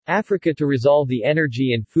Africa to resolve the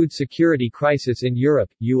energy and food security crisis in Europe,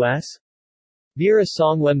 U.S.? Vera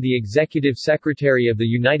Songwem, the Executive Secretary of the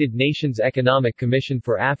United Nations Economic Commission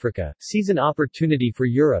for Africa, sees an opportunity for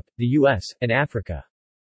Europe, the U.S., and Africa.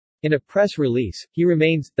 In a press release, he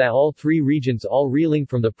remains that all three regions all reeling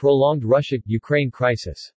from the prolonged Russia-Ukraine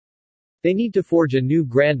crisis. They need to forge a new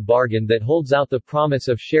grand bargain that holds out the promise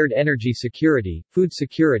of shared energy security, food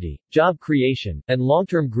security, job creation, and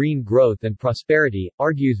long-term green growth and prosperity,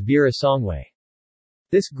 argues Vera Songwem.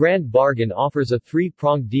 This grand bargain offers a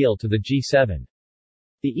three-pronged deal to the G7.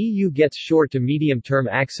 The EU gets short to medium-term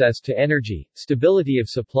access to energy, stability of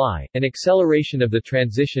supply, and acceleration of the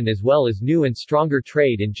transition as well as new and stronger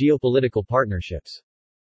trade and geopolitical partnerships.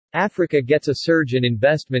 Africa gets a surge in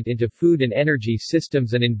investment into food and energy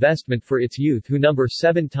systems and investment for its youth who number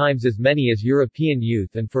 7 times as many as European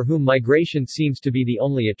youth and for whom migration seems to be the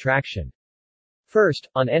only attraction. First,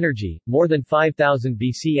 on energy, more than 5,000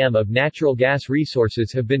 BCM of natural gas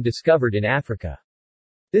resources have been discovered in Africa.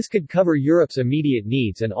 This could cover Europe's immediate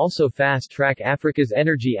needs and also fast-track Africa's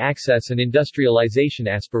energy access and industrialization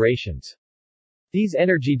aspirations. These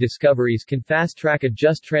energy discoveries can fast-track a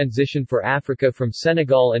just transition for Africa from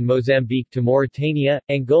Senegal and Mozambique to Mauritania,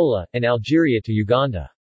 Angola, and Algeria to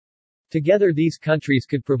Uganda. Together these countries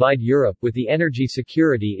could provide Europe with the energy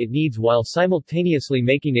security it needs while simultaneously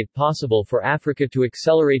making it possible for Africa to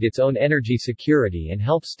accelerate its own energy security and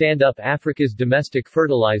help stand up Africa's domestic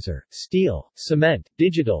fertilizer, steel, cement,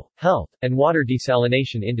 digital, health, and water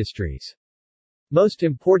desalination industries. Most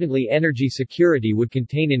importantly, energy security would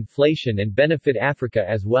contain inflation and benefit Africa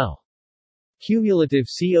as well. Cumulative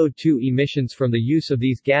CO2 emissions from the use of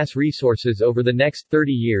these gas resources over the next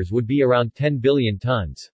 30 years would be around 10 billion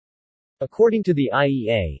tons. According to the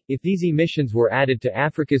IEA, if these emissions were added to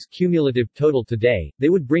Africa's cumulative total today, they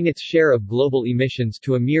would bring its share of global emissions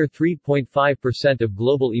to a mere 3.5% of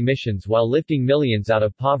global emissions while lifting millions out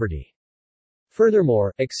of poverty.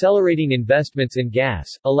 Furthermore, accelerating investments in gas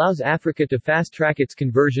allows Africa to fast-track its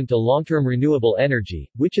conversion to long-term renewable energy,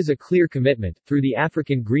 which is a clear commitment, through the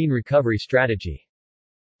African Green Recovery Strategy.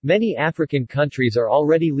 Many African countries are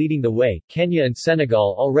already leading the way. Kenya and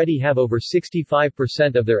Senegal already have over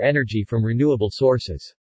 65% of their energy from renewable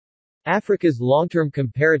sources. Africa's long-term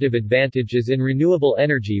comparative advantage is in renewable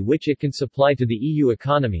energy which it can supply to the EU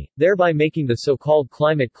economy, thereby making the so-called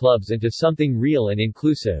climate clubs into something real and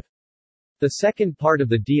inclusive. The second part of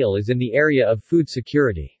the deal is in the area of food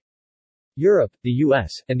security. Europe, the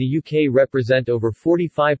US, and the UK represent over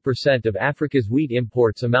 45% of Africa's wheat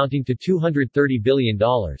imports amounting to $230 billion.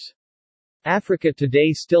 Africa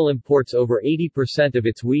today still imports over 80% of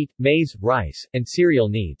its wheat, maize, rice, and cereal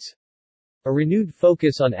needs. A renewed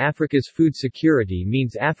focus on Africa's food security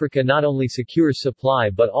means Africa not only secures supply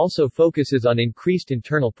but also focuses on increased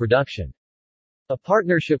internal production. A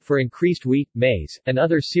partnership for increased wheat, maize, and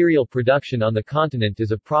other cereal production on the continent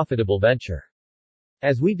is a profitable venture.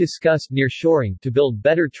 As we discussed nearshoring to build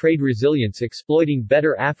better trade resilience, exploiting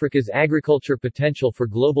better Africa's agriculture potential for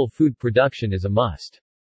global food production is a must.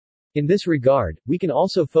 In this regard, we can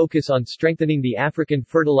also focus on strengthening the African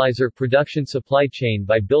fertilizer production supply chain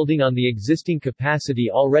by building on the existing capacity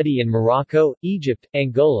already in Morocco, Egypt,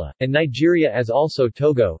 Angola, and Nigeria as also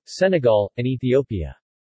Togo, Senegal, and Ethiopia.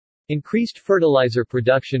 Increased fertilizer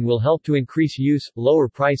production will help to increase use, lower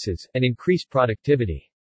prices, and increase productivity.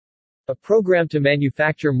 A program to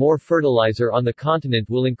manufacture more fertilizer on the continent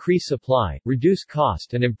will increase supply, reduce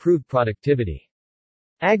cost and improve productivity.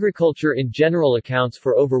 Agriculture in general accounts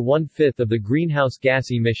for over 1/5 of the greenhouse gas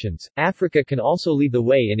emissions. Africa can also lead the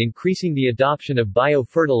way in increasing the adoption of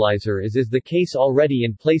biofertilizer as is the case already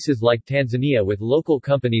in places like Tanzania with local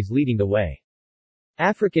companies leading the way.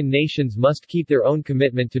 African nations must keep their own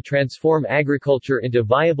commitment to transform agriculture into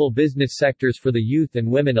viable business sectors for the youth and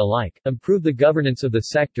women alike, improve the governance of the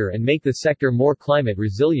sector and make the sector more climate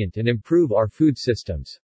resilient and improve our food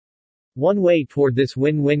systems. One way toward this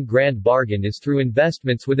win-win grand bargain is through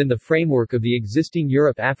investments within the framework of the existing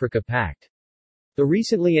Europe-Africa Pact. The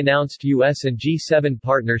recently announced US and G7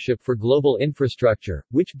 Partnership for Global Infrastructure,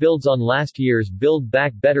 which builds on last year's Build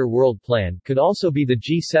Back Better World Plan, could also be the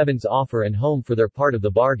G7's offer and home for their part of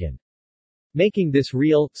the bargain. Making this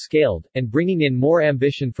real, scaled, and bringing in more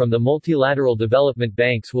ambition from the multilateral development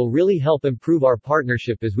banks will really help improve our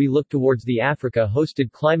partnership as we look towards the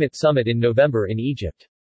Africa-hosted Climate Summit in November in Egypt.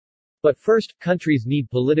 But first, countries need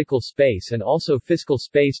political space and also fiscal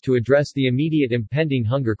space to address the immediate impending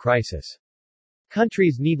hunger crisis.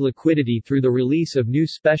 Countries need liquidity through the release of new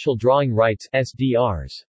special drawing rights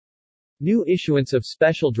 (SDRs). New issuance of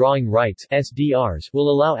special drawing rights (SDRs)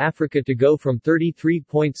 will allow Africa to go from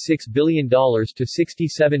 $33.6 billion to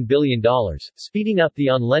 $67 billion. Speeding up the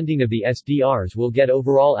on-lending of the SDRs will get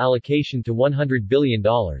overall allocation to $100 billion.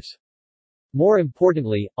 More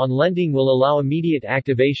importantly, on-lending will allow immediate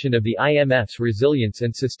activation of the IMF's Resilience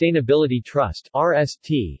and Sustainability Trust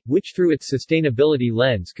 (RST), which through its sustainability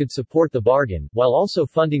lens could support the bargain, while also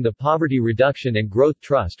funding the Poverty Reduction and Growth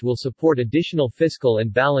Trust will support additional fiscal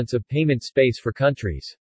and balance of payment space for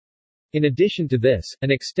countries. In addition to this,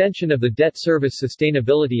 an extension of the Debt Service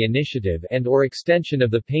Sustainability Initiative and/or extension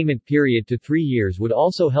of the payment period to 3 years would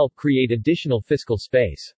also help create additional fiscal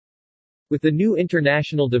space. With the new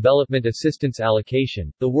international development assistance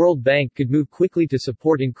allocation, the World Bank could move quickly to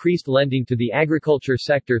support increased lending to the agriculture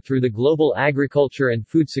sector through the Global Agriculture and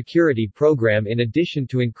Food Security Program in addition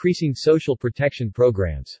to increasing social protection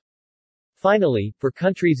programs. Finally, for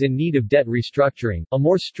countries in need of debt restructuring, a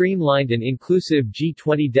more streamlined and inclusive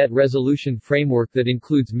G20 debt resolution framework that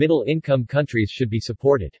includes middle-income countries should be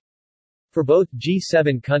supported. For both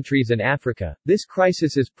G7 countries and Africa, this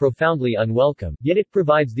crisis is profoundly unwelcome, yet it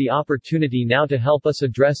provides the opportunity now to help us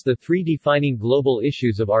address the three defining global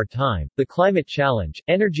issues of our time: the climate challenge,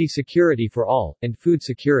 energy security for all, and food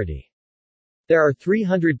security. There are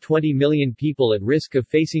 320 million people at risk of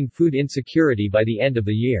facing food insecurity by the end of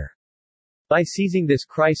the year. By seizing this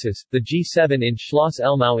crisis, the G7 in Schloss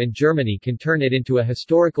Elmau in Germany can turn it into a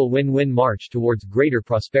historical win-win march towards greater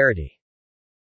prosperity.